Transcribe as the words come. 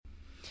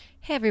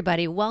Hey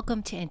everybody,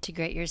 welcome to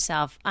Integrate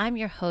Yourself. I'm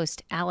your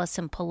host,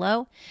 Allison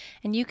Pillow,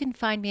 and you can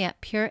find me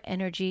at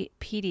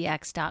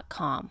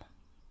pureenergypdx.com.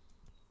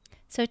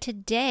 So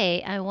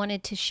today I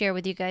wanted to share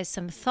with you guys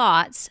some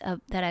thoughts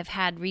that I've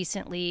had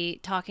recently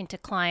talking to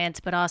clients,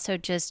 but also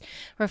just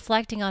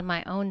reflecting on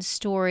my own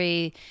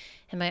story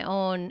and my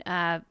own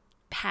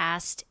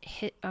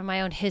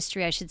my own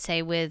history, I should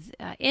say, with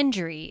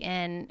injury.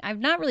 And I've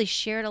not really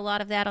shared a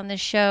lot of that on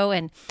this show.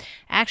 And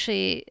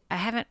actually, I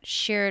haven't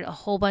shared a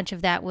whole bunch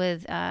of that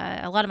with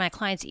a lot of my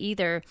clients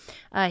either,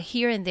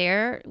 here and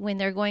there when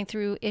they're going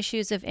through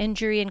issues of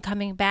injury and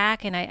coming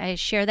back. And I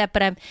share that.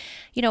 But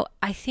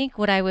I think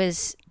what I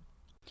was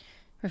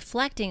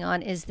reflecting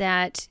on is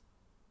that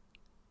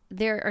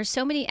there are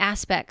so many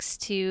aspects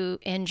to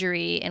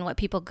injury and what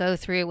people go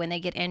through when they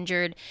get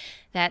injured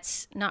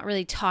that's not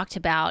really talked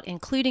about,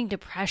 including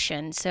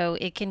depression. So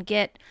you can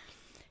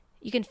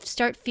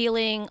start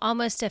feeling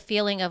almost a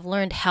feeling of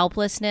learned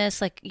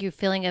helplessness, like you're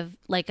feeling of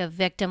like a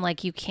victim,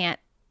 like you can't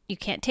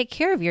take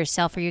care of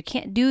yourself or you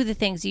can't do the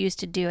things you used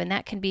to do. And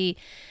that can be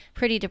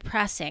pretty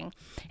depressing.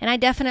 And I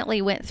definitely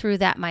went through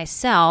that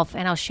myself.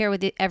 And I'll share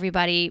with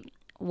everybody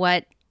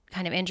what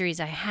kind of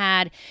injuries I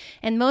had.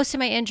 And most of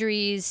my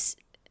injuries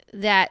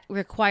that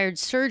required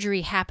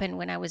surgery happened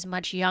when I was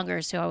much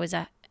younger. So I was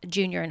a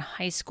junior in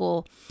high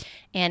school.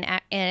 And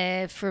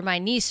for my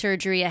knee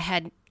surgery, I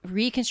had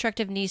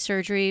reconstructive knee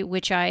surgery,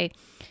 which I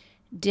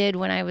did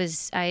when I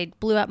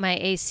blew up my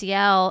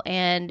ACL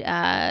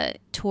and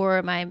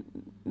tore my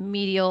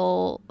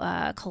medial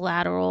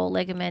collateral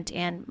ligament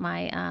and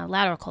my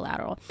lateral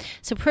collateral.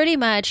 So pretty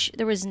much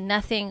there was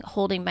nothing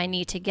holding my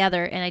knee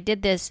together. And I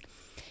did this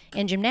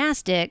in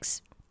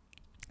gymnastics.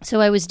 So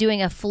I was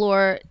doing a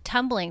floor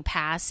tumbling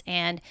pass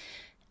and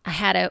I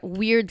had a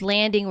weird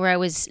landing where I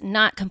was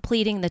not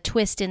completing the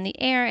twist in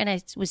the air and I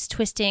was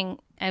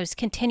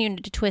continuing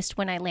to twist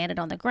when I landed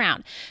on the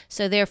ground.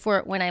 So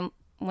therefore, when I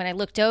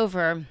looked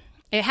over,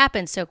 it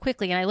happened so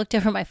quickly and I looked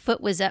over, my foot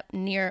was up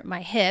near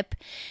my hip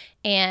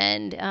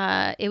and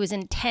it was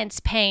intense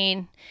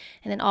pain.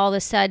 And then all of a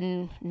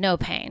sudden, no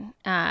pain.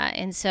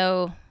 And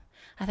so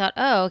I thought,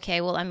 oh, okay,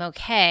 well, I'm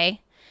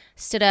okay.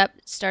 Stood up,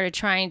 started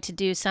trying to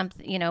do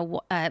something,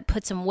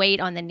 put some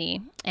weight on the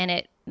knee,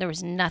 and there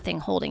was nothing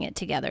holding it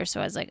together. So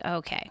I was like,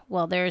 okay,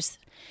 well, this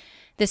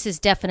is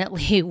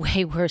definitely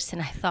way worse than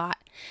I thought.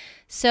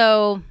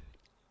 So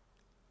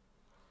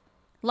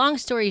long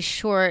story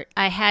short,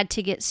 I had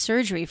to get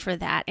surgery for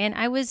that. And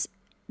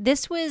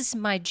this was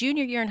my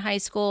junior year in high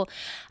school.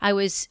 I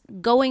was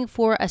going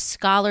for a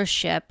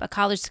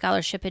college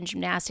scholarship in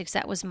gymnastics.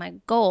 That was my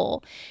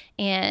goal.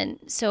 And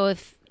so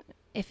if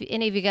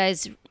any of you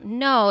guys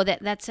know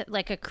that's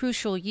like a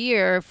crucial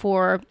year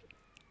for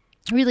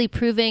really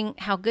proving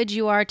how good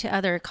you are to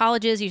other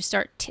colleges, you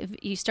start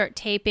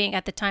taping.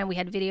 At the time we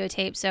had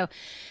videotape, so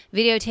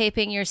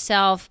videotaping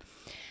yourself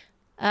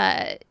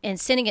and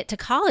sending it to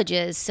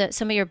colleges, so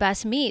some of your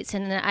best meets.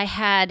 And then I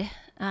had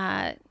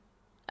a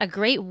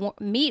great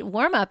meet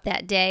warm-up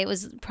that day. It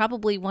was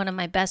probably one of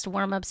my best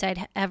warm-ups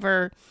I'd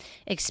ever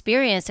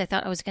experienced. I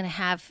thought I was going to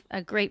have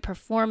a great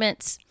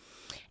performance.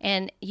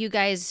 And you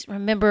guys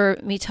remember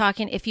me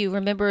talking, if you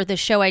remember the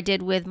show I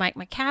did with Mike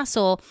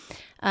McCassell,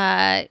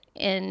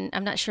 and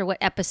I'm not sure what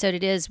episode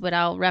it is, but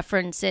I'll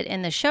reference it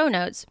in the show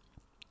notes.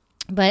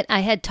 But I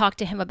had talked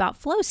to him about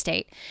flow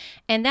state.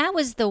 And that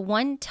was the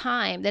one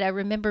time that I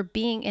remember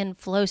being in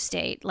flow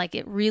state. Like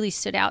it really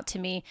stood out to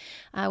me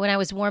when I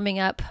was warming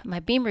up my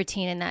beam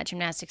routine in that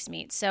gymnastics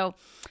meet. So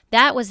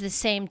that was the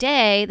same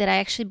day that I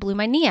actually blew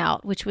my knee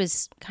out, which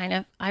was kind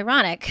of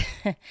ironic.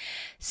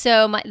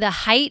 So the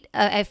height,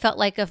 I felt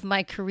like, of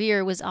my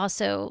career was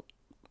also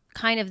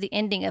kind of the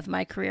ending of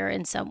my career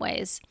in some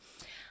ways.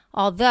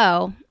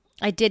 Although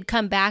I did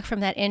come back from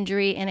that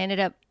injury and ended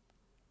up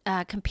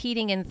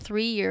competing in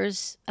 3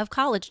 years of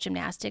college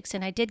gymnastics,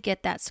 and I did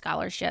get that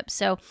scholarship.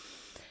 So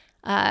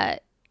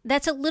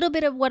that's a little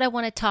bit of what I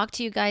want to talk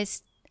to you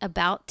guys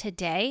about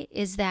today,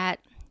 is that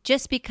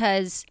just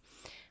because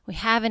we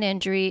have an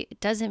injury, it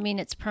doesn't mean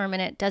it's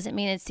permanent, doesn't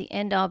mean it's the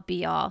end all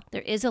be all.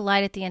 There is a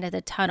light at the end of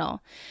the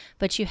tunnel,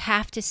 but you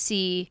have to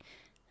see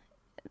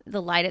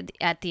the light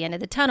at the end of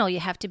the tunnel.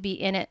 You have to be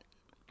in it.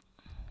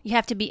 You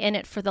have to be in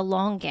it for the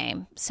long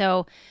game.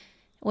 So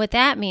what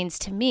that means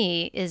to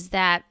me is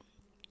that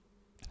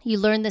you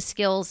learn the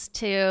skills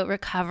to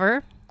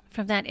recover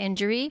from that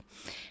injury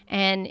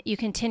and you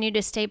continue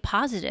to stay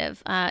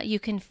positive.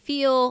 You can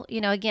feel,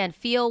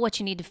 feel what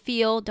you need to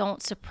feel.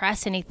 Don't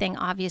suppress anything,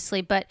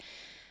 obviously, but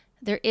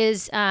there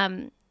is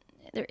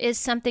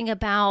something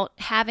about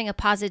having a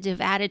positive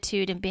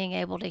attitude and being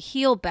able to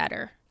heal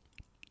better.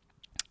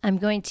 I'm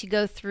going to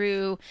go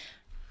through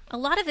a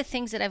lot of the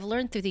things that I've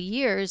learned through the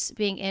years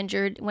being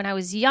injured when I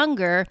was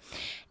younger,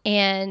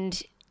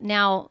 and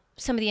now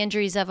some of the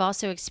injuries I've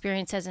also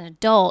experienced as an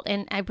adult.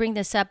 And I bring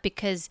this up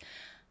because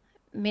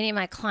many of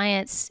my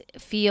clients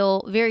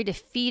feel very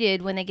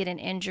defeated when they get an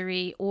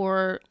injury,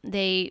 or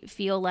they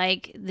feel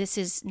like this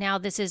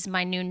is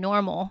my new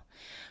normal,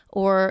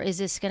 or is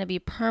this going to be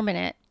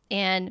permanent?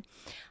 And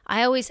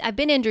I've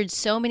been injured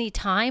so many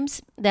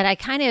times that I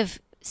kind of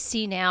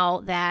see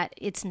now that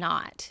it's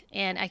not.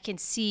 And I can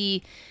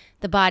see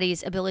the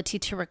body's ability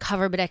to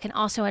recover, but I can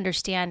also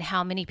understand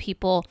how many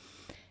people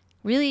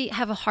really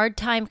have a hard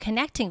time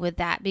connecting with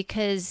that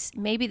because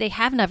maybe they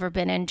have never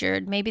been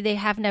injured. Maybe they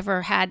have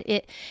never had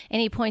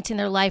any points in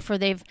their life where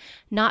they've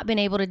not been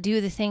able to do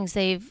the things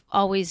they've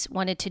always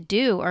wanted to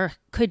do or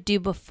could do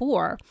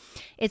before.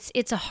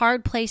 It's a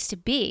hard place to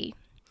be.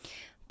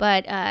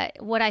 But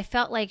what I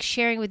felt like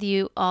sharing with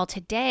you all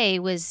today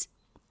was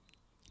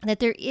that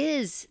there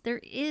is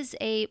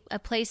a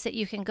place that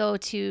you can go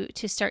to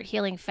start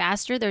healing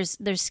faster. There's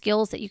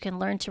skills that you can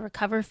learn to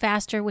recover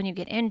faster when you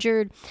get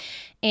injured,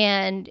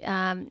 and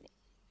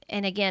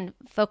again,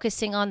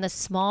 focusing on the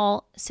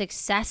small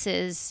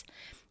successes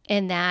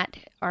in that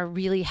are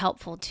really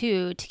helpful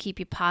too to keep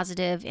you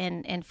positive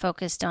and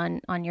focused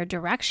on your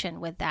direction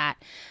with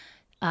that.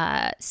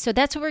 So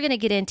that's what we're going to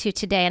get into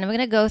today, and I'm going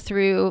to go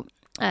through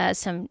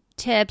some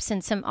tips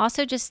and some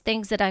also just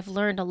things that I've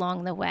learned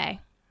along the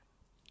way.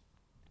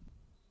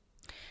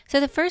 So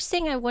the first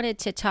thing I wanted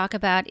to talk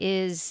about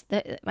is,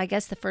 I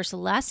guess, the first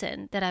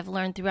lesson that I've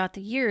learned throughout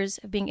the years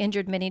of being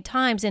injured many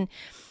times. And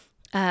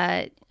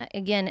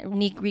again,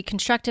 knee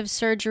reconstructive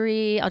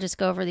surgery. I'll just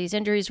go over these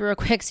injuries real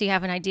quick so you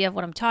have an idea of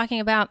what I'm talking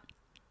about.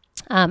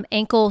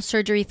 Ankle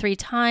surgery 3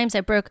 times.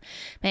 I broke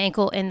my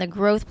ankle in the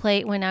growth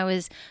plate when I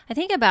was, I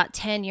think, about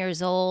 10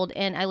 years old,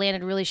 and I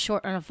landed really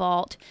short on a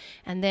vault,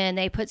 and then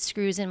they put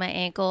screws in my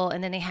ankle,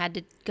 and then they had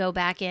to go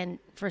back in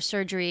for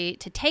surgery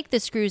to take the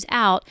screws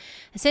out,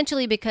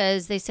 essentially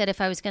because they said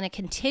if I was going to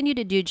continue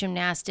to do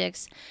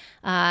gymnastics,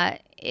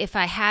 if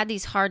I had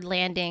these hard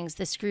landings,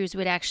 the screws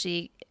would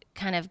actually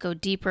kind of go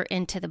deeper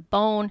into the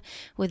bone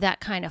with that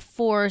kind of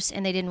force,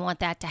 and they didn't want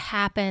that to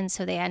happen,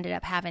 so they ended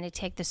up having to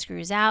take the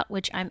screws out,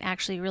 which I'm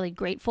actually really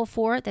grateful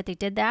for that they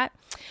did that.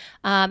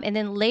 And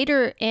then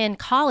later in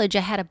college, I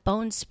had a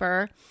bone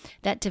spur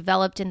that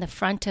developed in the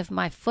front of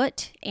my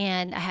foot,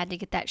 and I had to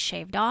get that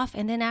shaved off.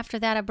 And then after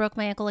that, I broke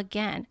my ankle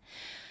again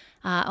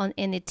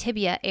in the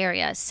tibia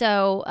area.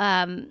 So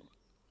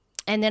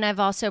and then I've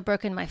also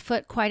broken my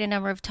foot quite a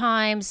number of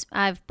times.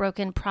 I've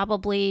broken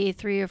probably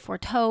 3 or 4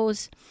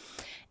 toes.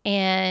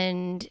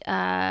 And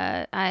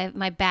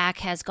my back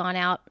has gone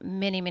out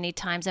many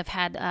times. I've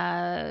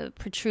had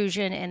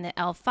protrusion in the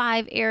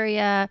L5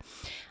 area.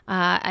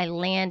 I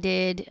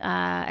landed,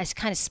 I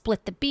kind of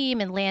split the beam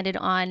and landed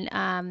on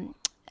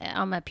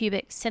my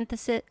pubic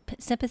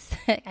symphysis.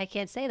 I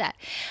can't say that.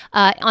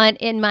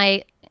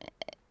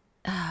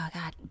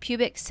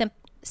 Pubic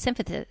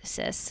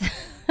symphysis.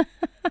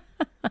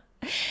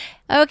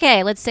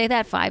 Okay, let's say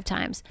that 5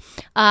 times.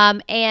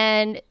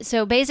 And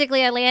so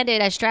basically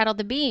I straddled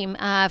the beam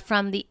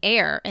from the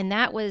air, and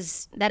that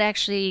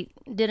actually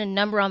did a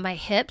number on my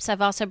hips.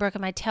 I've also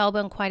broken my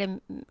tailbone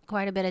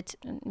quite a bit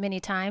many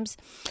times,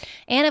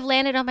 and I've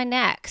landed on my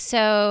neck.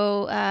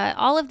 So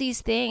all of these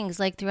things,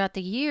 like throughout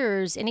the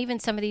years, and even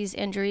some of these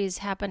injuries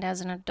happened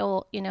as an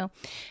adult,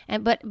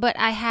 but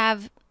I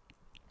have,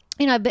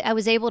 I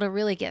was able to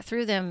really get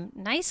through them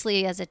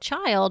nicely as a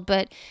child,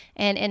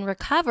 and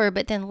recover.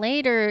 But then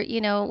later,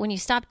 when you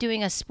stop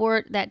doing a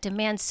sport that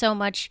demands so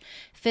much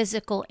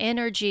physical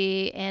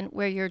energy and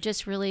where you're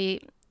just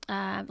really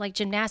like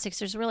gymnastics,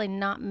 there's really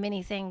not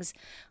many things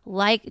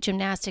like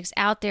gymnastics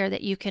out there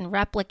that you can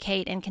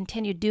replicate and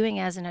continue doing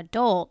as an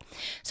adult.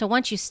 So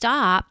once you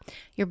stop,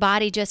 your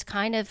body just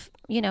kind of,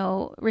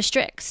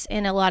 restricts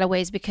in a lot of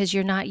ways because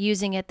you're not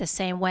using it the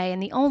same way.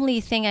 And the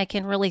only thing I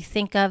can really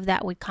think of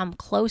that would come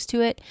close to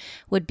it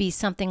would be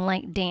something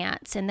like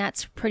dance. And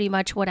that's pretty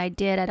much what I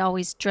did. I'd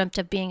always dreamt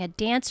of being a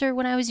dancer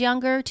when I was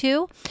younger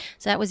too.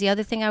 So that was the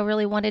other thing I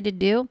really wanted to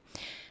do.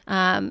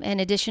 In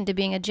addition to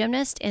being a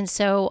gymnast. And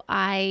so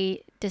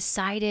I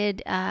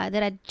decided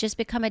that I'd just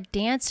become a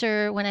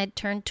dancer when I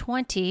turned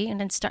 20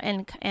 and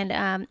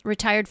then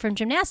retired from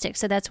gymnastics.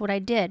 So that's what I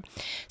did.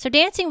 So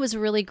dancing was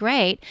really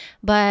great,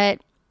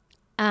 but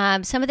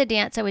some of the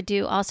dance I would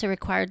do also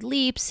required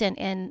leaps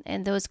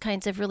and those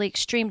kinds of really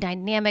extreme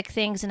dynamic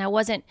things. And I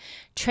wasn't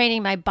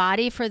training my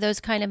body for those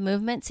kind of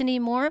movements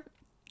anymore.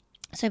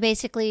 So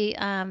basically,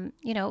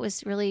 it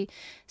was really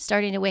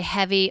starting to weigh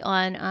heavy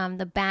on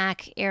the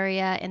back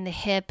area and the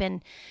hip.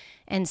 And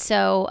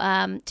so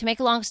to make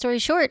a long story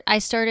short, I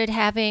started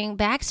having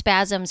back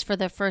spasms for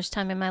the first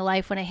time in my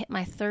life when I hit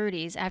my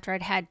 30s after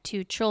I'd had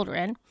 2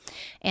 children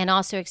and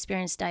also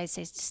experienced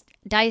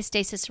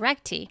diastasis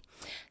recti.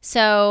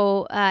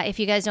 So if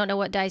you guys don't know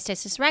what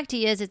diastasis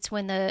recti is, it's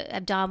when the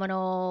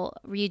abdominal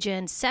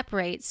region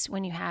separates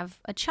when you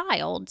have a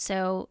child.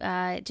 So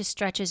it just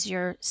stretches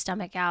your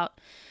stomach out,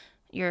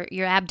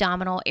 your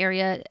abdominal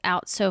area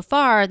out so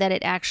far that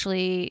it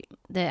actually,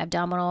 the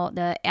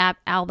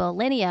alba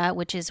linea,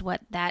 which is what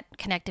that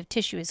connective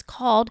tissue is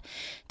called,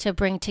 to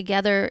bring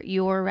together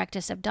your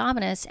rectus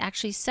abdominis,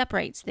 actually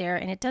separates there.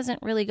 And it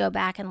doesn't really go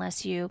back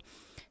unless you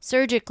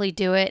surgically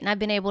do it. And I've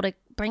been able to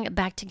bring it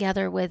back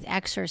together with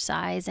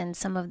exercise and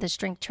some of the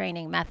strength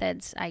training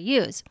methods I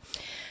use.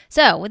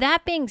 So with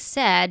that being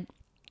said,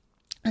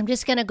 I'm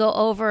just going to go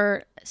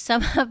over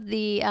some of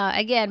the,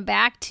 again,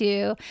 back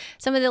to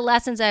some of the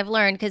lessons I've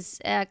learned, because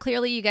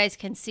clearly you guys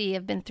can see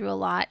I've been through a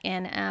lot.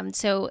 And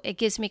so it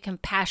gives me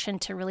compassion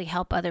to really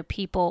help other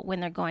people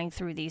when they're going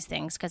through these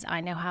things, because I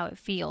know how it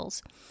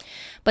feels.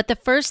 But the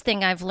first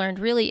thing I've learned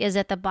really is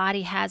that the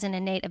body has an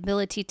innate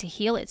ability to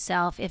heal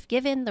itself if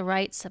given the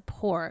right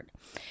support.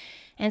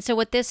 And so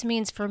what this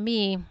means for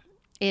me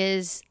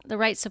is the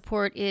right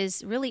support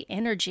is really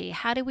energy.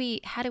 How do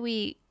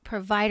we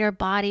provide our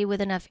body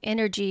with enough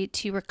energy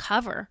to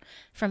recover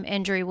from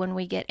injury when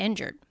we get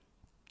injured?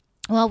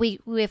 Well, we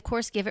of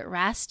course give it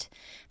rest,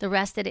 the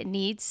rest that it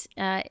needs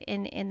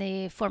in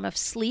the form of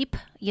sleep,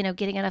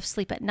 getting enough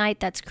sleep at night,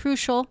 that's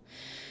crucial.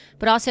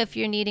 But also if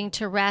you're needing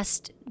to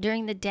rest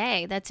during the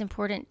day, that's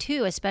important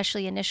too,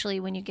 especially initially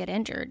when you get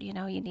injured. You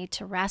need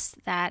to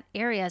rest that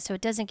area so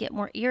it doesn't get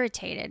more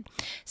irritated.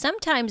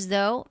 Sometimes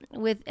though,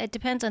 it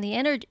depends on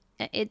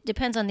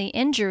the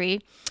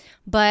injury,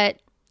 but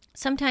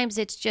sometimes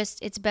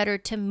it's better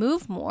to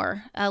move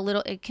more,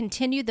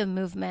 continue the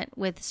movement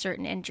with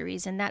certain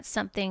injuries. And that's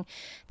something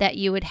that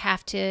you would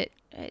have to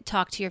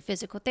talk to your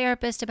physical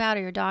therapist about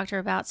or your doctor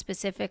about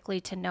specifically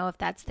to know if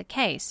that's the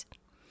case.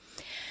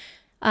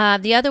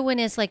 The other one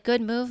is like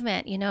good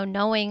movement,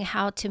 knowing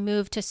how to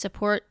move to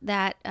support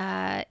that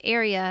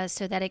area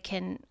so that it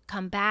can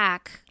come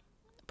back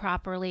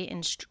properly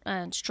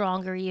and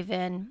stronger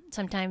even.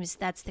 Sometimes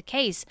that's the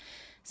case.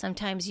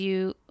 Sometimes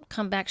you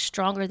come back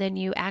stronger than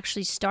you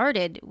actually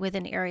started with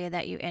an area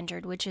that you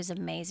injured, which is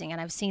amazing. And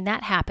I've seen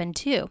that happen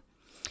too.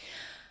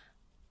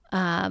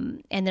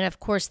 And then, of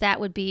course, that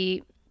would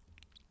be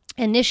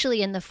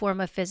initially in the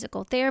form of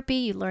physical therapy.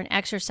 You learn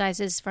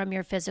exercises from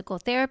your physical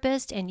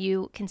therapist and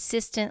you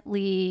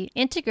consistently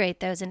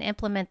integrate those and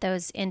implement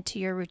those into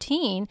your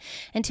routine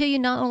until you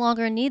no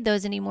longer need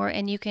those anymore,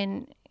 and you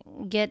can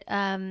get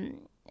an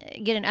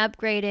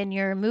upgrade in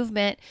your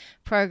movement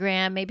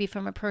program, maybe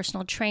from a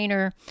personal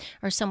trainer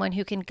or someone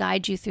who can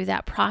guide you through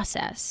that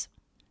process.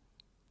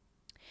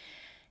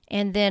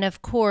 And then,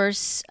 of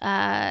course,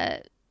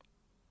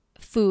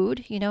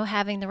 food,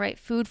 having the right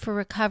food for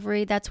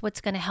recovery, that's what's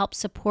going to help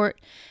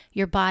support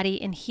your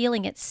body in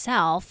healing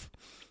itself.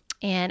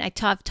 And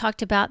I've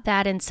talked about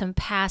that in some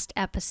past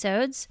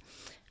episodes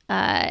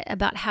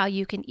about how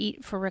you can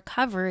eat for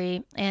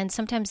recovery. And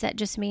sometimes that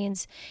just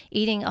means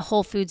eating a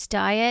whole foods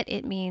diet.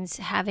 It means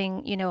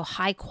having,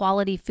 high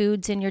quality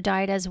foods in your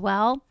diet as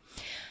well.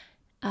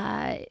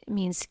 It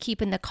means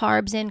keeping the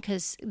carbs in,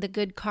 because the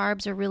good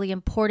carbs are really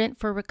important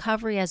for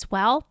recovery as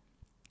well.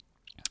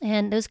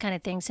 And those kind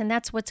of things. And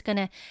that's what's going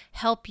to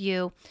help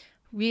you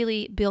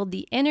really build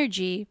the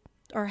energy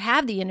or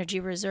have the energy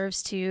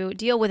reserves to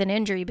deal with an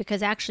injury,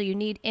 because actually you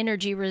need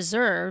energy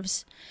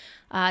reserves,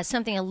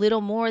 something a little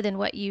more than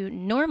what you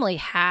normally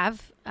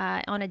have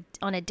on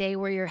a day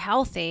where you're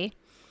healthy,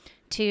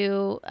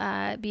 to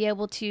be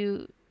able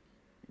to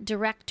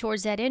direct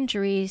towards that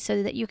injury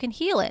so that you can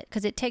heal it,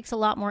 because it takes a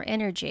lot more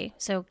energy.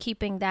 So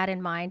keeping that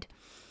in mind,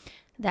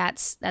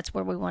 that's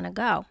where we want to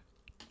go.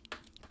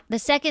 The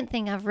second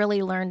thing I've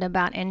really learned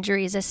about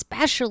injuries,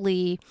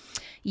 especially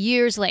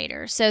years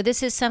later. So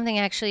this is something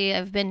actually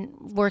I've been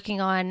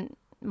working on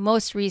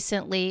most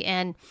recently,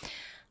 and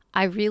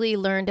I really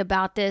learned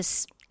about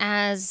this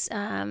as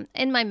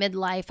in my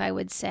midlife, I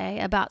would say,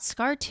 about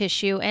scar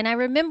tissue. And I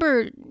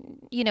remember,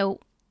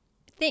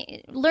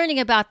 learning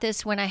about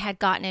this when I had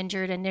gotten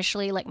injured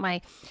initially, like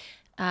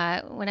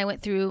when I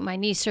went through my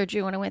knee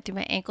surgery, when I went through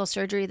my ankle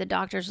surgery, the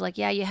doctors were like,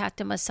 yeah, you have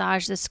to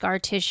massage the scar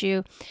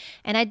tissue.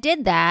 And I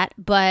did that.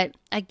 But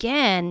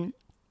again,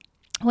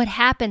 what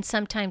happens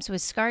sometimes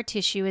with scar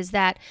tissue is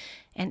that,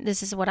 and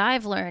this is what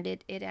I've learned,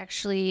 it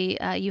actually,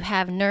 you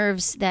have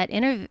nerves that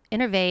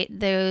innervate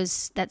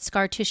that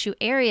scar tissue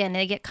area, and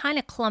they get kind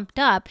of clumped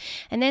up,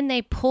 and then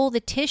they pull the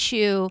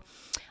tissue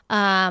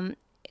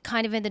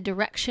kind of in the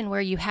direction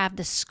where you have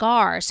the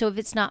scar. So if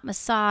it's not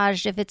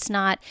massaged,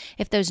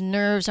 if those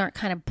nerves aren't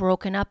kind of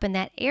broken up in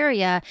that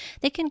area,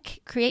 they can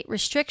create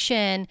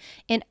restriction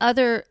in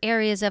other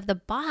areas of the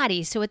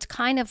body. So it's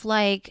kind of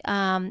like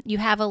you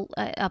have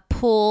a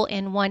pull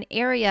in one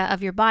area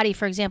of your body,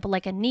 for example,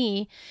 like a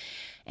knee,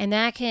 and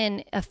that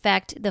can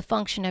affect the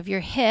function of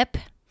your hip,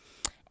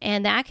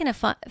 and that can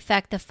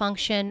affect the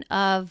function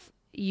of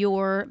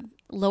your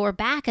lower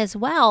back as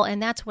well.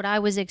 And that's what I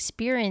was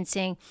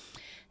experiencing.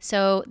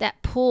 So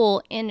that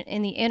pull in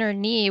the inner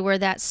knee where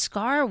that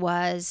scar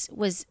was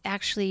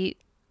actually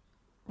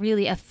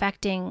really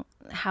affecting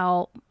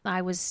how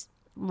I was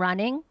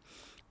running,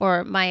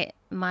 or my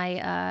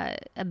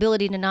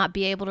ability to not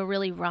be able to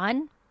really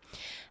run,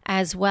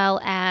 as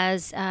well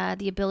as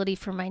the ability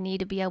for my knee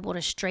to be able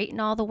to straighten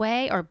all the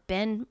way or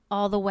bend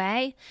all the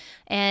way.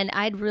 And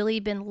I'd really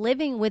been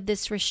living with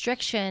this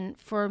restriction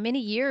for many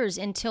years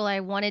until I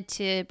wanted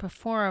to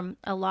perform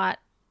at a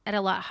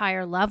lot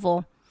higher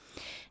level.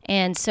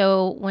 And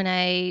so when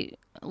I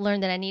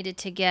learned that I needed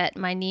to get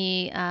my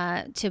knee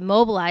to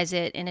mobilize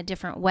it in a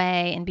different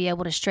way and be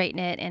able to straighten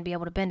it and be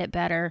able to bend it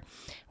better,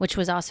 which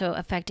was also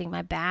affecting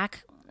my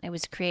back, it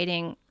was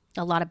creating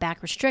a lot of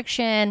back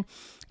restriction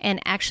and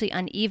actually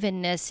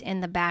unevenness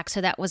in the back.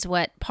 So that was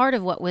part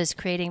of what was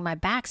creating my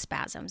back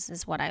spasms,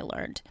 is what I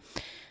learned.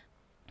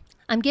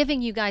 I'm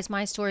giving you guys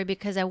my story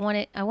because I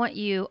want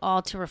you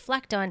all to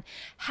reflect on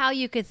how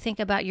you could think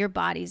about your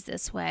bodies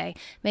this way.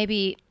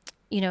 Maybe,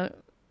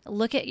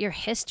 look at your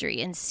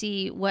history and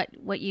see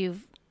what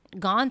you've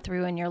gone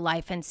through in your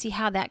life and see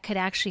how that could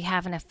actually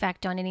have an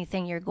effect on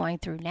anything you're going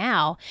through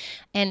now,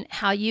 and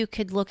how you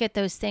could look at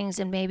those things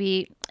and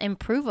maybe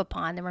improve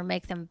upon them or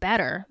make them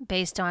better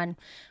based on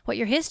what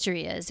your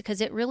history is, because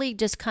it really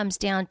just comes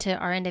down to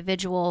our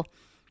individual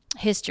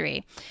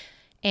history.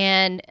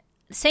 And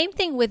same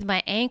thing with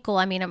my ankle.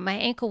 I mean, my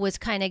ankle was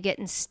kind of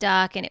getting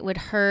stuck, and it would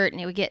hurt,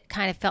 and it would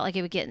felt like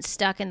it would get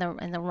stuck in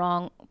the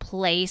wrong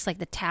place, like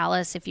the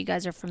talus, if you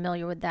guys are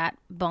familiar with that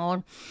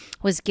bone,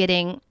 was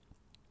getting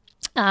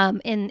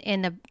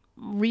in a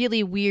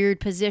really weird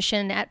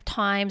position at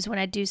times when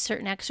I do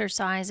certain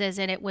exercises,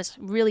 and it was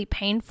really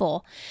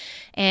painful,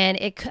 and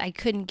I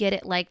couldn't get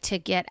it to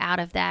get out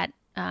of that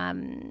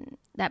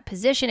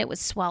position. It would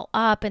swell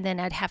up, and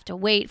then I'd have to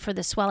wait for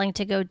the swelling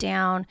to go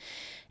down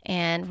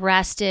and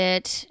rest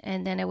it,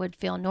 and then it would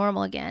feel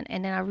normal again.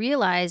 And then I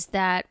realized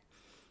that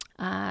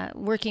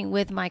working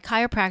with my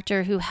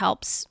chiropractor, who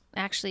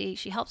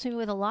she helps me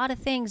with a lot of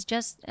things,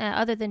 just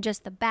other than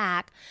just the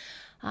back.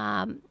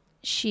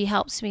 She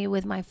helps me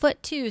with my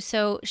foot too.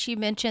 So she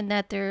mentioned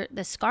that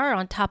the scar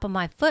on top of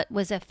my foot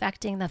was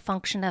affecting the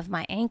function of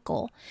my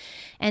ankle.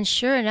 And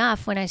sure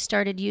enough, when I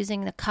started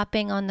using the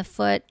cupping on the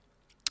foot,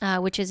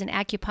 which is an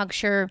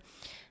acupuncture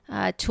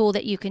tool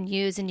that you can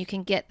use, and you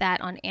can get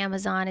that on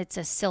Amazon. It's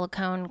a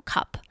silicone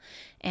cup,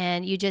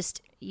 and you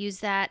just use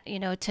that,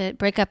 to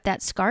break up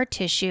that scar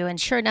tissue.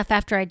 And sure enough,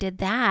 after I did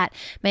that,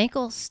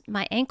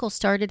 my ankle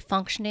started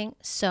functioning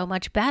so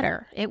much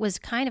better. It was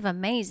kind of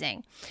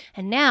amazing.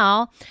 And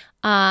now,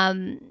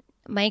 my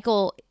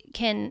ankle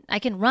I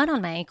can run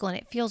on my ankle, and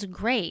it feels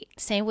great.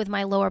 Same with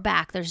my lower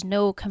back. There's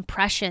no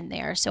compression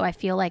there. So I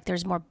feel like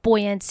there's more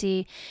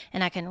buoyancy,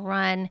 and I can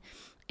run.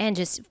 And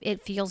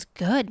it feels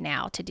good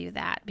now to do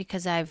that,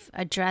 because I've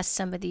addressed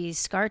some of these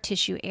scar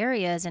tissue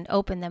areas and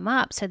opened them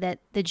up so that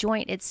the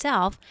joint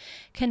itself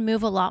can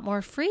move a lot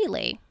more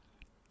freely.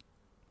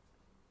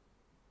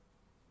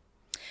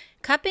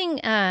 Cupping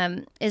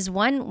is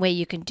one way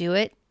you can do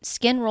it.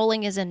 Skin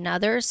rolling is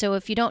another. So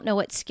if you don't know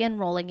what skin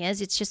rolling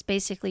is, it's just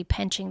basically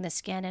pinching the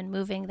skin and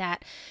moving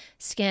that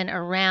skin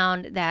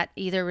around that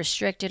either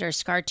restricted or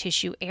scar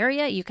tissue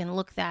area. You can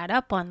look that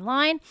up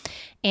online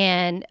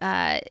and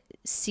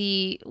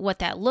see what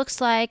that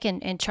looks like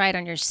and try it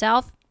on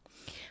yourself.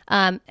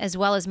 As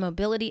well as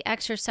mobility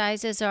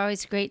exercises are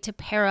always great to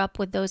pair up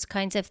with those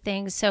kinds of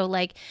things. So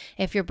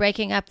if you're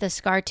breaking up the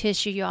scar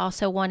tissue, you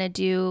also want to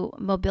do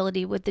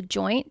mobility with the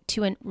joint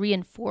to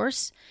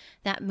reinforce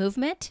that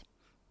movement.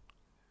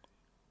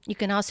 You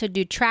can also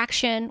do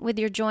traction with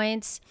your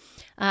joints.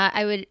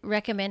 I would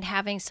recommend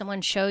having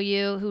someone show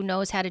you who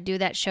knows how to do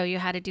that, show you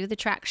how to do the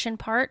traction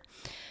part.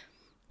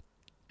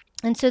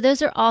 And so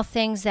those are all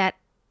things that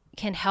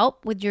can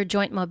help with your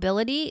joint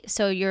mobility.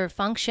 So your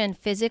function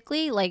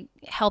physically,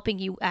 helping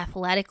you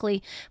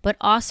athletically, but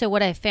also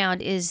what I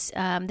found is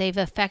they've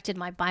affected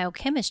my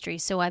biochemistry.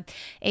 So I'm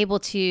able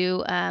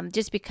to,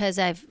 just because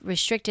I've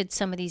restricted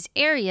some of these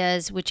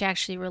areas, which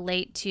actually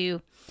relate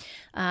to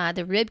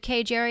the rib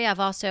cage area, I've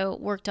also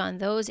worked on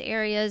those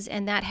areas,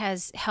 and that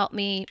has helped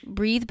me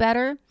breathe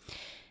better,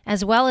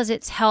 as well as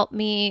it's helped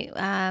me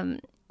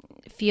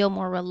feel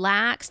more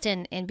relaxed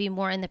and be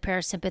more in the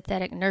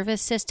parasympathetic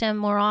nervous system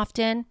more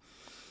often,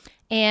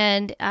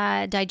 and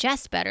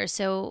digest better.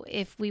 So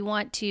if we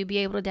want to be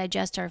able to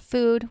digest our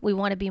food, we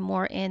want to be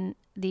more in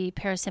the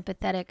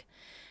parasympathetic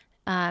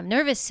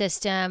nervous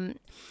system.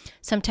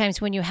 Sometimes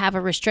when you have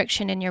a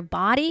restriction in your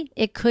body,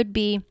 it could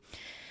be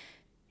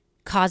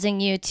causing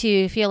you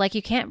to feel like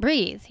you can't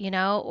breathe,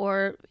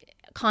 or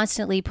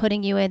constantly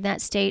putting you in that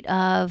state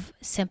of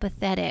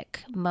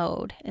sympathetic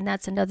mode. And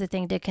that's another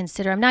thing to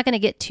consider. I'm not going to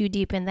get too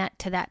deep in that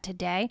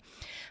today,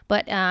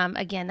 but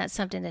again, that's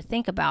something to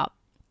think about.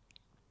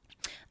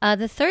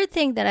 The third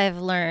thing that I've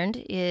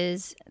learned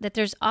is that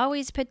there's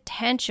always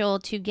potential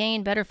to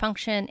gain better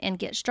function and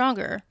get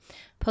stronger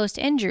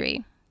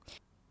post-injury.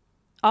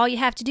 All you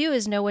have to do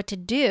is know what to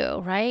do,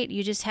 right?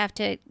 You just have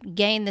to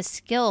gain the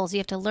skills. You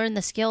have to learn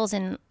the skills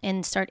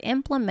and start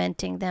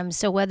implementing them.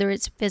 So whether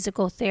it's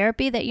physical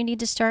therapy that you need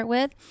to start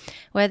with,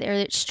 whether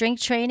it's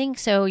strength training,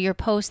 so your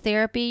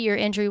post-therapy, your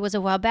injury was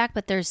a while back,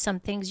 but there's some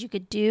things you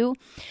could do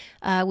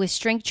with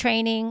strength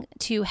training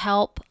to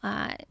help,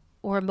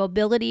 or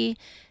mobility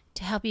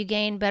to help you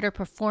gain better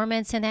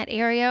performance in that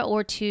area,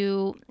 or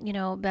to,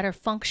 better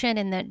function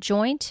in that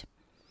joint.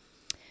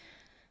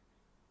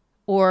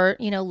 Or,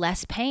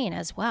 less pain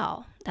as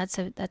well. That's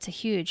a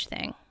huge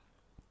thing.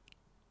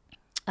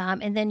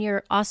 And then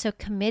you're also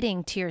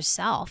committing to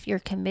yourself. You're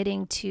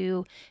committing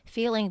to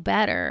feeling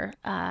better,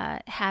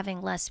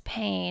 having less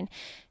pain,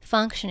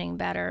 functioning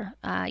better.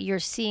 You're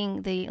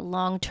seeing the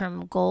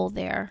long-term goal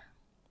there.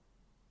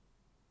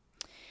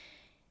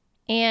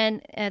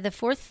 And the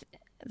fourth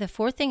the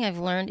fourth thing I've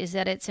learned is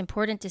that it's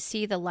important to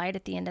see the light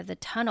at the end of the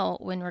tunnel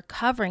when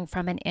recovering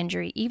from an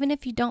injury, even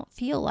if you don't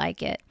feel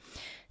like it.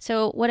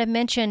 So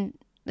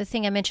the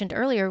thing I mentioned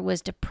earlier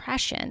was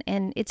depression.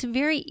 And it's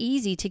very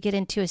easy to get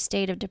into a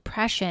state of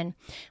depression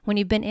when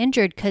you've been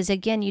injured because,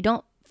 again, you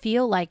don't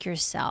feel like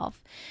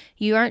yourself.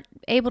 You aren't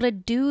able to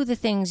do the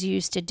things you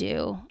used to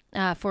do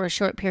for a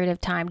short period of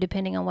time,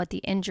 depending on what the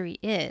injury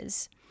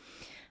is.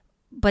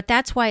 But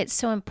that's why it's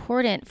so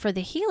important for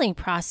the healing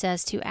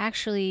process to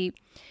actually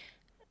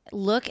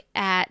look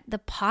at the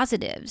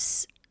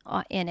positives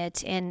in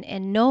it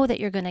and know that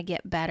you're going to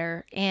get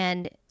better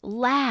and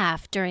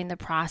laugh during the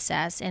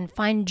process and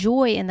find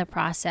joy in the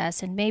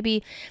process. And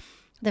maybe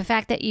the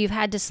fact that you've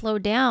had to slow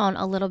down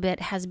a little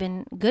bit has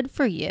been good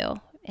for you,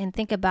 and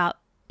think about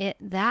it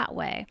that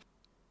way.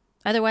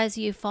 Otherwise,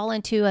 you fall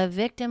into a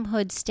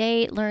victimhood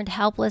state, learned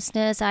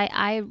helplessness.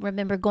 I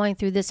remember going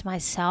through this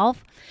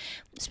myself,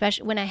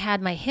 especially when I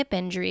had my hip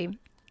injury,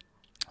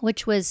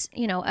 which was,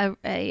 a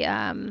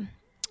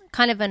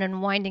kind of an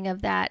unwinding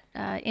of that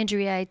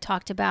injury I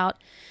talked about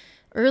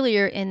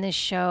earlier in this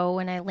show.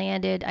 When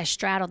I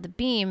straddled the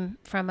beam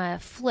from a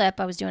flip.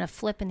 I was doing a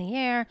flip in the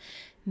air,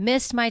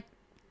 missed my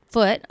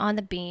foot on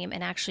the beam,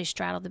 and actually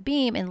straddled the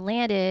beam and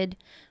landed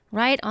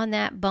right on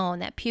that bone,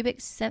 that pubic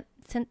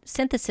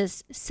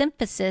symphysis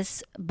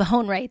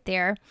bone right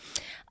there.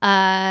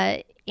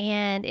 And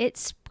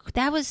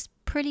that was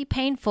pretty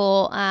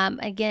painful.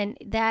 Again,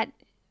 that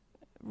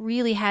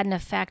really had an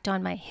effect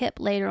on my hip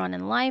later on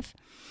in life.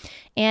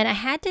 And I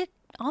had to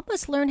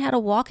almost learn how to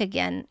walk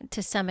again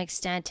to some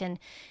extent.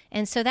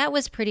 And so that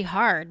was pretty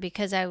hard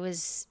because I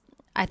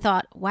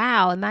thought,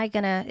 wow,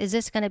 is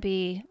this going to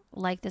be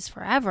like this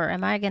forever?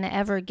 Am I going to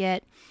ever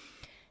get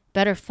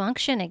better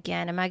function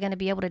again? Am I going to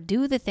be able to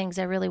do the things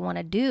I really want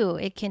to do?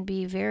 It can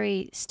be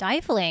very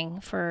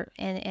stifling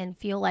and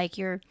feel like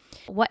you're,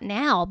 what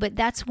now? But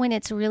that's when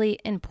it's really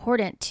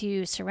important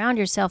to surround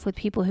yourself with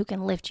people who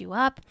can lift you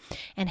up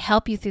and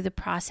help you through the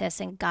process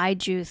and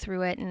guide you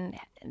through it, and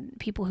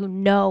people who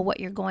know what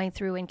you're going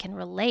through and can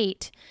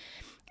relate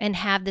and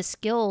have the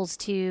skills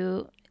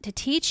to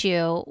teach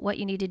you what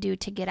you need to do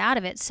to get out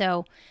of it.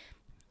 So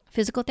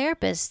physical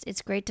therapist,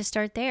 it's great to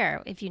start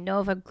there. If you know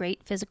of a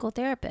great physical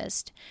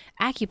therapist,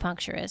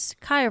 acupuncturists,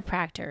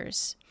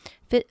 chiropractors,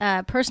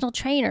 personal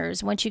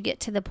trainers, once you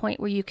get to the point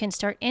where you can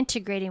start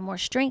integrating more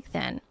strength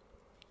in.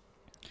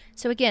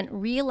 So again,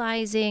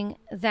 realizing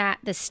that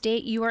the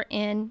state you are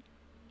in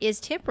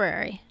is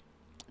temporary.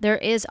 There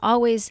is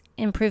always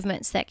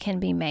improvements that can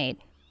be made.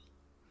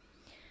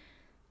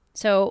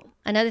 So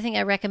another thing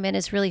I recommend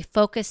is really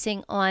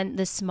focusing on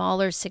the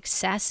smaller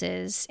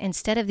successes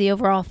instead of the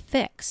overall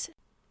fix.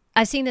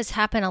 I've seen this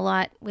happen a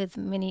lot with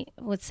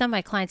some of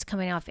my clients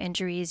coming off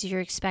injuries. You're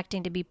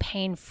expecting to be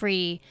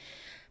pain-free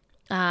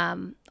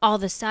all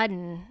of a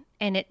sudden,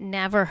 and it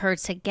never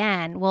hurts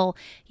again. Well,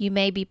 you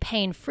may be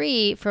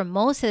pain-free for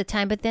most of the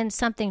time, but then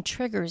something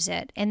triggers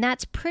it, and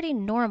that's pretty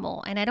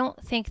normal. And I don't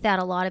think that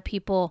a lot of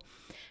people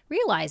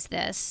realize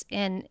this.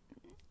 And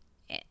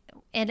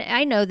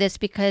I know this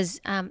because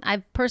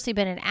I've personally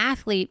been an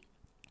athlete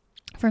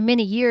for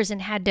many years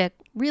and had to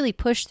really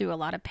push through a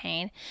lot of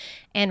pain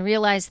and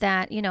realize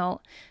that,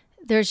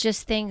 there's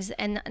just things,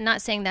 and I'm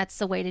not saying that's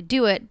the way to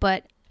do it,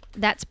 but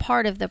that's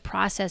part of the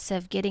process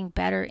of getting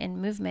better in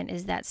movement,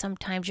 is that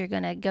sometimes you're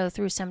going to go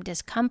through some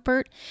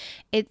discomfort.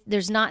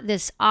 There's not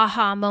this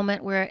aha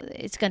moment where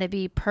it's going to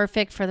be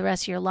perfect for the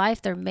rest of your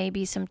life. There may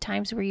be some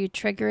times where you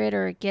trigger it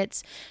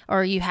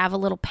or you have a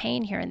little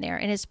pain here and there,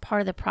 and it's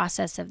part of the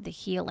process of the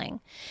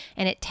healing,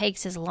 and it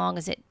takes as long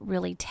as it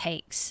really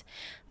takes.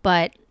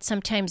 But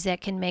sometimes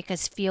that can make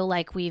us feel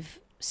like we've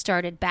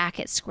started back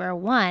at square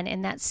one,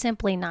 and that's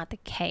simply not the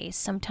case.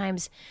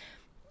 Sometimes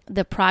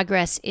the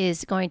progress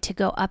is going to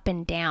go up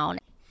and down.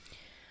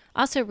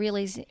 Also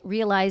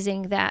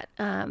realizing that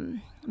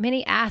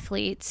many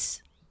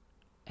athletes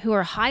who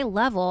are high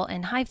level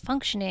and high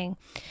functioning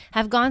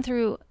have gone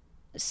through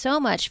so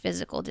much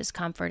physical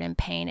discomfort and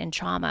pain and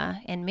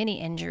trauma and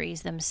many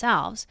injuries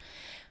themselves,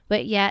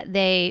 but yet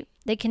they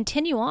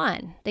continue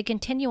on. They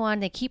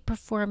keep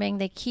performing,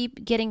 they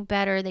keep getting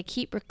better, they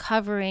keep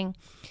recovering.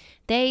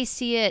 They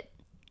see it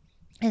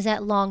as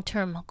that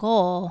long-term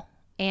goal,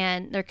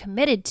 and they're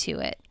committed to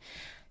it.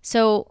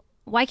 So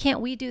why can't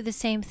we do the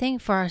same thing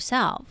for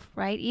ourselves,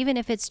 right? Even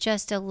if it's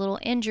just a little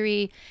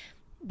injury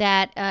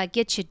that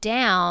gets you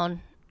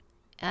down,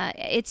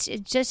 it's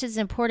just as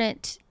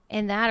important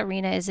in that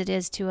arena as it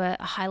is to a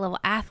high-level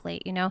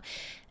athlete.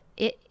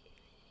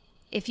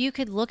 If you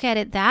could look at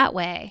it that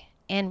way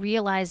and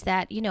realize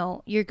that,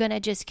 you're going to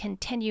just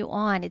continue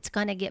on. It's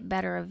going to get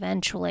better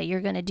eventually.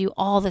 You're going to do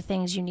all the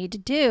things you need to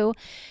do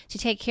to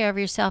take care of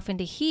yourself and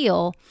to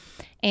heal,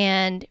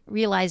 and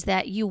realize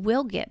that you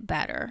will get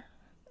better.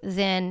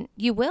 Then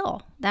you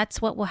will.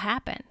 That's what will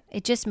happen.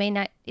 It just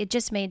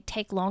may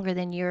take longer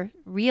than you're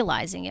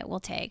realizing it will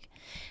take.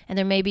 And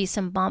there may be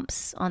some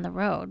bumps on the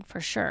road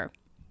for sure.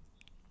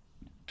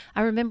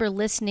 I remember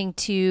listening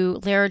to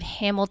Laird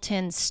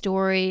Hamilton's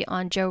story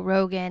on Joe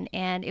Rogan,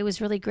 and it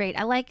was really great.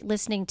 I like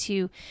listening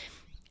to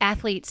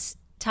athletes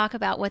talk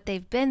about what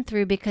they've been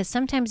through, because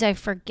sometimes I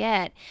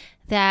forget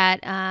that,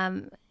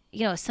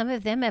 some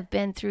of them have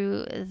been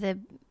through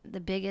the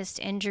biggest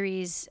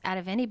injuries out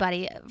of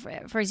anybody.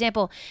 For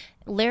example,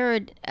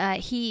 Laird,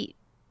 he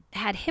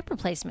had hip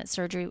replacement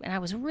surgery, and I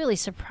was really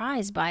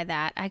surprised by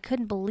that. I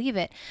couldn't believe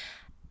it,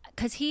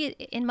 because he,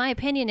 in my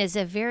opinion, is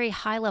a very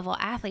high-level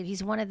athlete.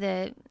 He's one of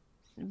the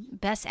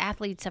best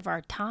athletes of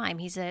our time.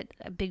 He's a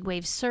big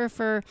wave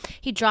surfer.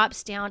 He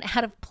drops down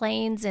out of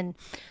planes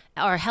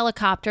or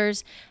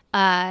helicopters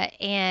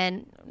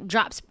and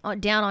drops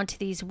down onto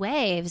these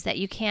waves that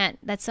you can't,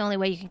 that's the only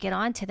way you can get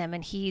onto them.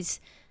 And he's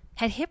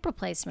had hip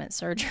replacement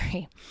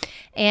surgery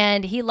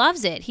and he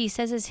loves it. He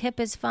says his hip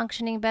is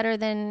functioning better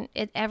than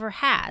it ever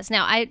has.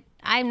 Now,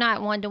 I'm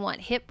not one to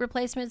want hip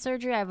replacement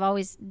surgery. I've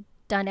always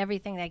done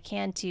everything I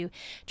can to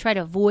try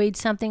to avoid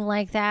something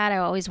like that. I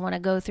always want to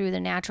go through the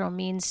natural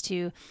means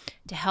to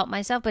help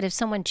myself. But if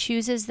someone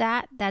chooses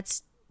that,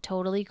 that's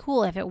totally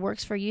cool. If it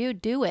works for you,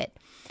 do it.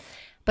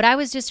 But I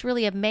was just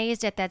really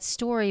amazed at that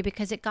story,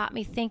 because it got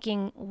me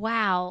thinking,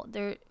 wow,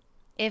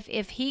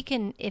 if he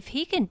can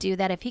do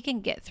that, if he can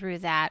get through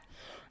that,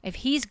 if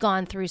he's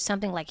gone through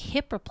something like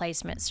hip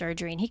replacement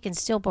surgery and he can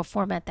still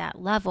perform at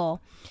that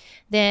level,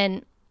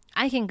 then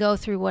I can go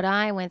through what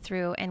I went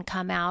through and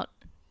come out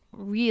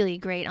really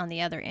great on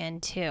the other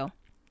end too.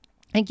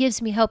 It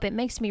gives me hope. It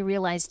makes me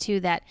realize too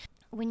that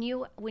when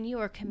you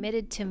are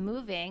committed to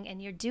moving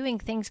and you're doing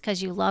things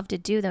because you love to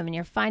do them and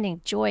you're finding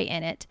joy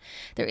in it,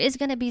 there is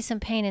going to be some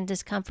pain and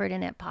discomfort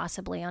in it,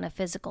 possibly on a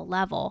physical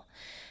level.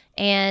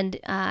 And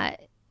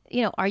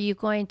are you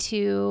going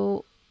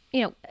to,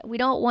 we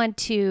don't want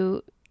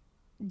to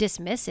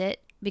dismiss it,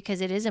 because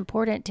it is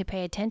important to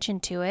pay attention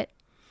to it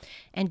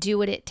and do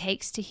what it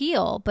takes to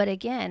heal. But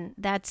again,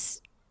 that's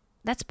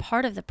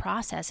part of the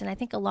process. And I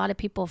think a lot of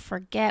people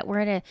forget we're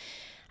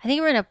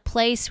in a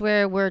place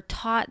where we're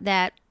taught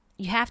that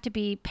you have to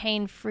be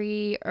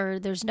pain-free, or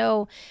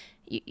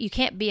you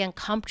can't be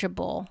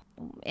uncomfortable.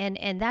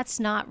 And that's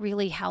not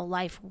really how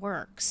life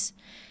works.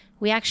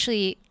 We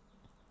actually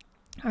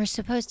are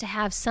supposed to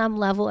have some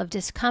level of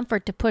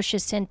discomfort to push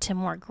us into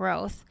more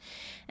growth.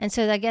 And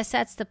so I guess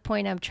that's the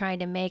point I'm trying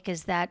to make,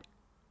 is that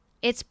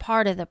it's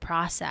part of the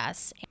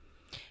process.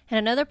 And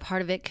another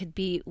part of it could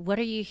be, what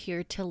are you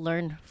here to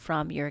learn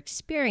from your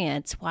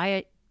experience?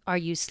 Why are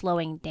you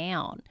slowing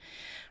down?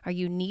 Are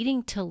you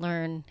needing to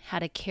learn how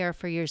to care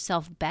for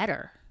yourself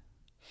better?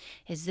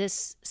 Is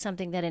this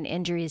something that an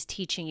injury is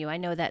teaching you? I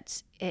know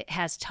that it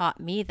has taught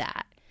me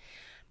that.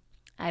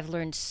 I've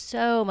learned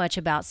so much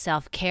about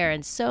self-care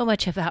and so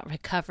much about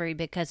recovery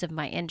because of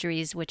my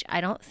injuries, which I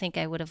don't think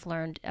I would have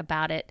learned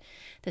about it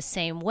the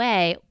same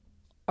way,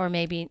 or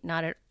maybe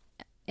not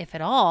if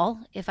at all,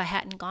 if I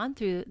hadn't gone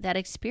through that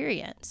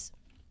experience.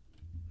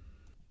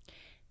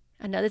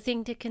 Another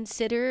thing to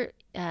consider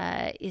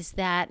is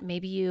that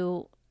maybe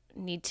you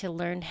need to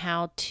learn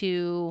how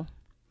to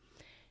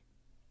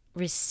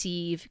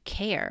receive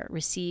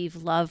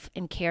love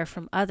and care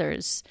from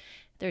others.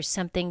 There's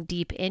something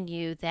deep in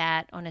you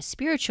that on a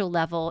spiritual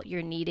level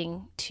you're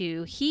needing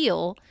to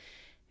heal,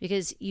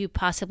 because you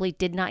possibly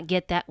did not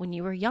get that when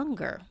you were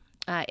younger.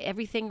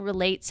 Everything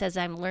relates, as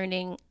I'm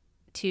learning,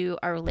 to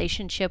our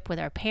relationship with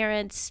our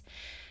parents.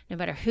 No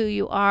matter who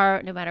you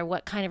are, no matter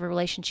what kind of a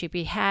relationship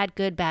you had,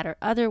 good, bad, or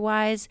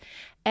otherwise,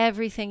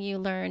 everything you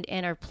learned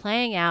and are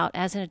playing out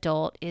as an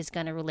adult is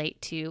going to relate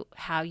to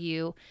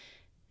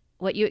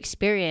what you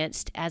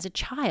experienced as a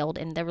child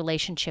and the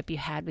relationship you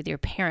had with your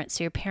parents.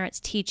 So your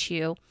parents teach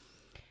you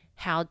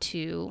how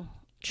to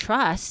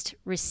trust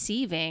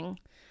receiving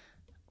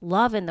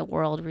love in the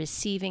world,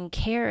 receiving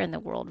care in the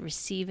world,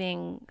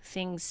 receiving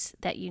things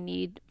that you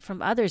need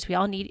from others. We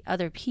all need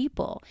other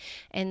people.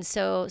 And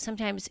so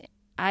sometimes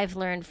I've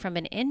learned from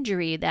an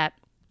injury that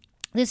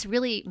this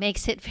really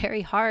makes it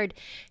very hard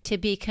to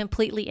be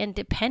completely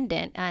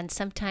independent. And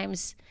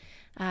sometimes,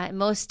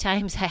 most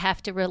times, I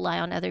have to rely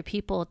on other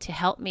people to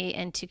help me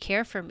and to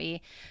care for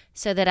me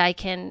so that I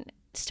can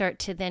start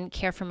to then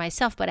care for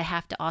myself. But I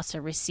have to also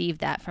receive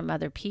that from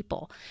other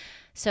people.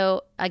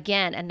 So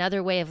again,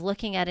 another way of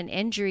looking at an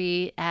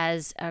injury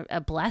as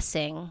a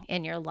blessing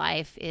in your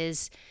life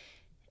is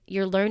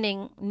you're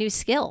learning new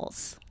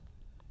skills.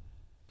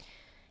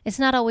 It's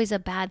not always a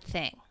bad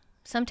thing.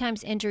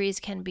 Sometimes injuries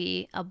can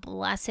be a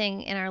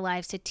blessing in our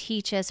lives to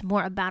teach us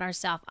more about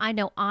ourselves. I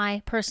know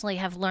I personally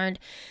have learned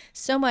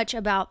so much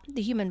about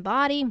the human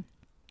body,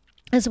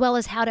 as well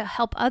as how to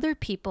help other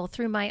people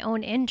through my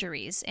own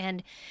injuries.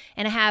 And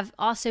I have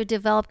also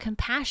developed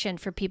compassion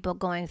for people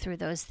going through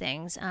those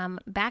things.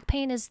 Back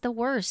pain is the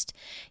worst.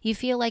 You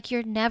feel like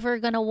you're never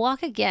going to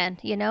walk again.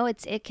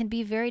 It can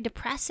be very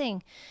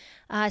depressing,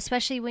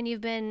 especially when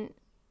you've been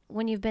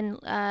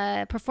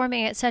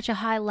performing at such a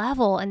high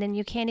level and then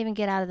you can't even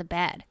get out of the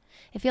bed.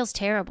 It feels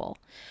terrible.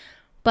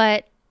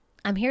 But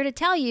I'm here to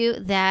tell you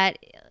that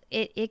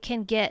it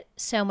can get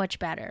so much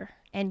better,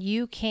 and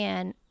you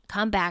can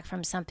come back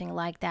from something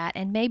like that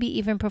and maybe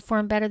even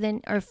perform better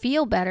or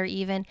feel better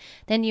even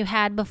than you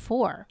had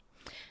before.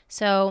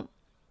 So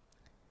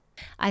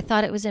I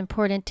thought it was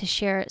important to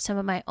share some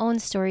of my own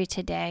story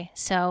today,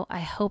 so I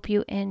hope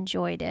you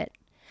enjoyed it.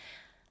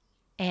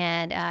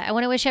 And I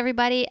want to wish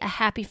everybody a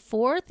happy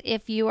 4th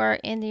if you are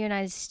in the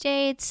United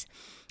States.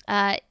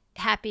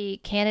 Happy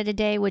Canada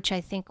Day, which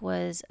I think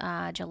was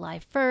July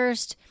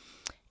 1st.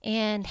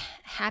 And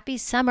happy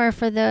summer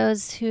for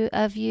those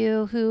of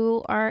you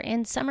who are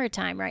in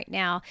summertime right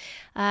now.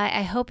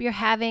 I hope you're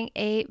having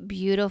a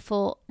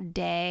beautiful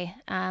day.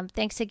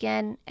 Thanks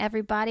again,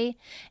 everybody,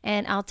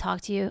 and I'll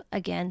talk to you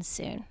again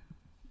soon.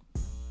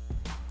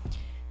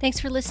 Thanks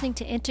for listening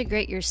to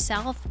Integrate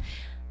Yourself.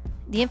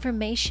 The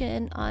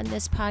information on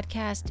this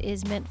podcast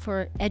is meant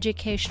for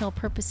educational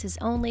purposes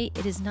only.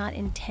 It is not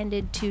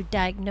intended to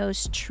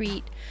diagnose,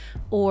 treat,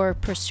 or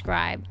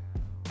prescribe.